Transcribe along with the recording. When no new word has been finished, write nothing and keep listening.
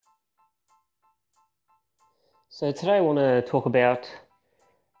So today I want to talk about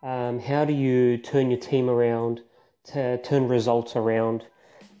how do you turn your team around, to turn results around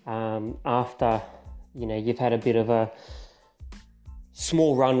after you've had a bit of a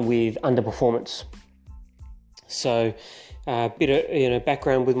small run with underperformance. So a bit of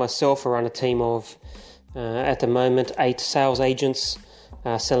background with myself. I run a team of at the moment 8 sales agents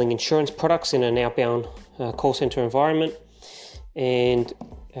selling insurance products in an outbound call center environment, and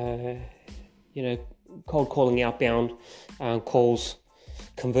cold calling outbound calls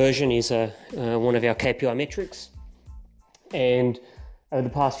conversion is one of our KPI metrics. And over the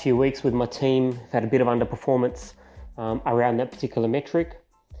past few weeks with my team, I've had a bit of underperformance around that particular metric.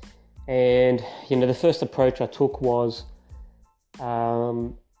 And the first approach I took was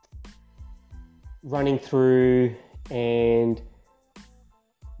running through and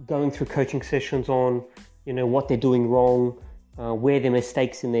going through coaching sessions on what they're doing wrong, where their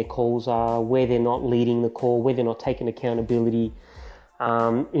mistakes in their calls are, where they're not leading the call, where they're not taking accountability.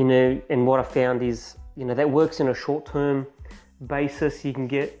 And what I found is, that works in a short-term basis. You can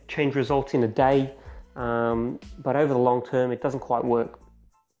change results in a day, but over the long term, it doesn't quite work.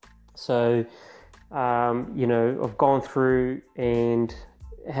 So, I've gone through and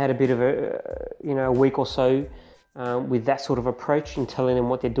had a bit of a week or so with that sort of approach and telling them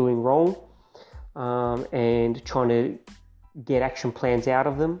what they're doing wrong, and trying to get action plans out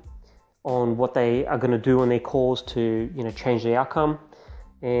of them on what they are going to do on their calls to change the outcome.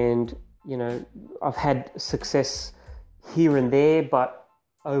 And I've had success here and there, but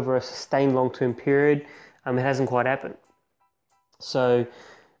over a sustained long-term period, it hasn't quite happened. So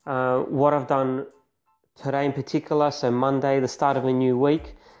what I've done today in particular, so Monday, the start of a new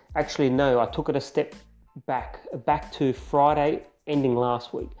week, actually no, I took it a step back to Friday ending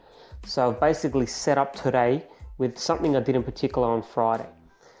last week. So I've basically set up today with something I did in particular on Friday.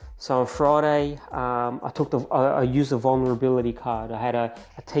 So on Friday, I used a vulnerability card. I had a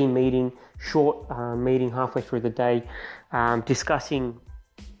team meeting, short meeting halfway through the day, discussing,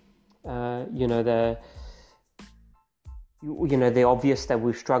 the obvious that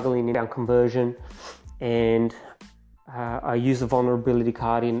we're struggling in our conversion, and I used the vulnerability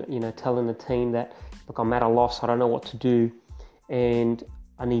card in, telling the team that, look, I'm at a loss. I don't know what to do, and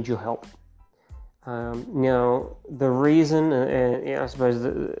I need your help. Now, the reason, I suppose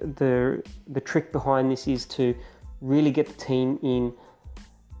the trick behind this is to really get the team in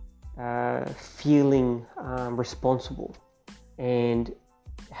feeling responsible and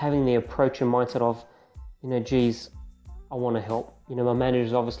having the approach and mindset of, geez, I want to help. My manager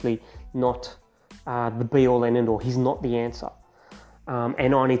is obviously not the be-all and end-all. He's not the answer.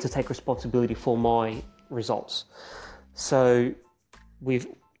 And I need to take responsibility for my results. So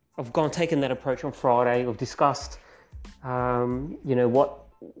I've taken that approach on Friday. We've discussed, what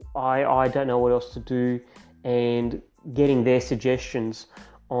I don't know what else to do, and getting their suggestions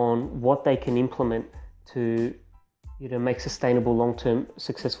on what they can implement to, make sustainable, long-term,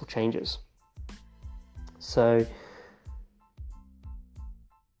 successful changes. So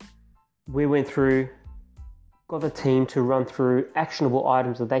we went through, got the team to run through actionable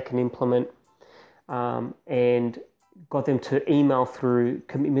items that they can implement, and got them to email through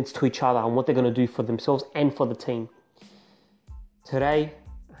commitments to each other on what they're going to do for themselves and for the team. Today,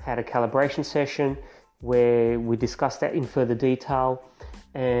 I had a calibration session where we discussed that in further detail,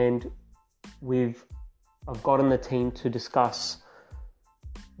 and I've gotten the team to discuss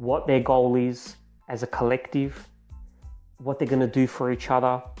what their goal is as a collective, what they're going to do for each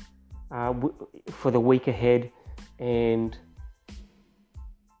other for the week ahead, and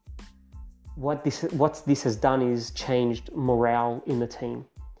what this has done is changed morale in the team.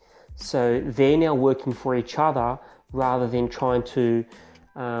 So they're now working for each other rather than trying to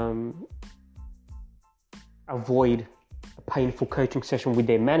avoid a painful coaching session with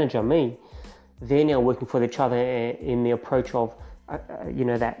their manager, me. They're now working for each other in the approach of,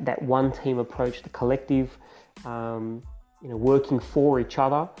 that one team approach, the collective, working for each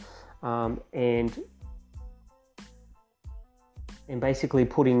other, and basically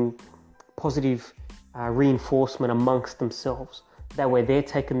putting positive reinforcement amongst themselves. That way they're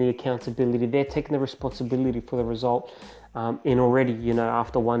taking the accountability, they're taking the responsibility for the result. And already,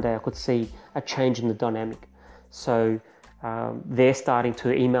 after one day I could see a change in the dynamic. So they're starting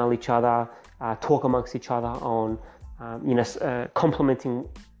to email each other, talk amongst each other on, complimenting,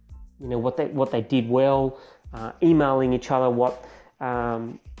 what they did well, emailing each other what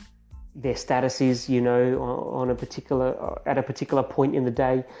their status is, on a particular at a particular point in the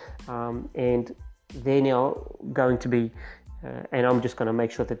day, and they're now going to be, and I'm just going to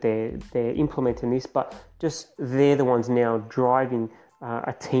make sure that they're implementing this, but just they're the ones now driving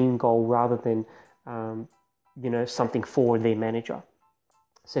a team goal rather than something for their manager.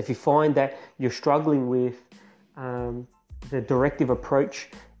 So if you find that you're struggling with the directive approach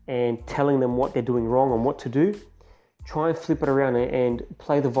and telling them what they're doing wrong and what to do, try and flip it around and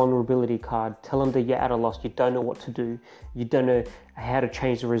play the vulnerability card. Tell them that you're at a loss, you don't know what to do, you don't know how to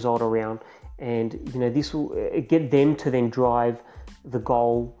change the result around. And this will get them to then drive the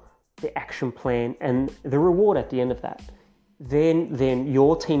goal, the action plan, and the reward at the end of that. Then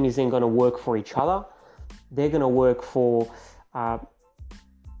your team is then going to work for each other. They're going to work for a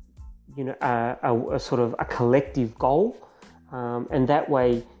sort of a collective goal, and that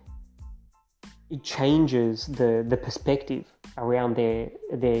way it changes the perspective around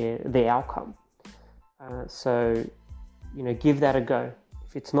their outcome. So give that a go.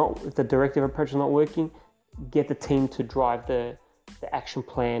 If the directive approach is not working, get the team to drive the action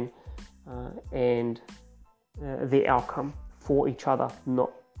plan and the outcome for each other,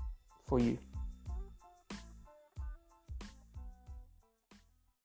 not for you.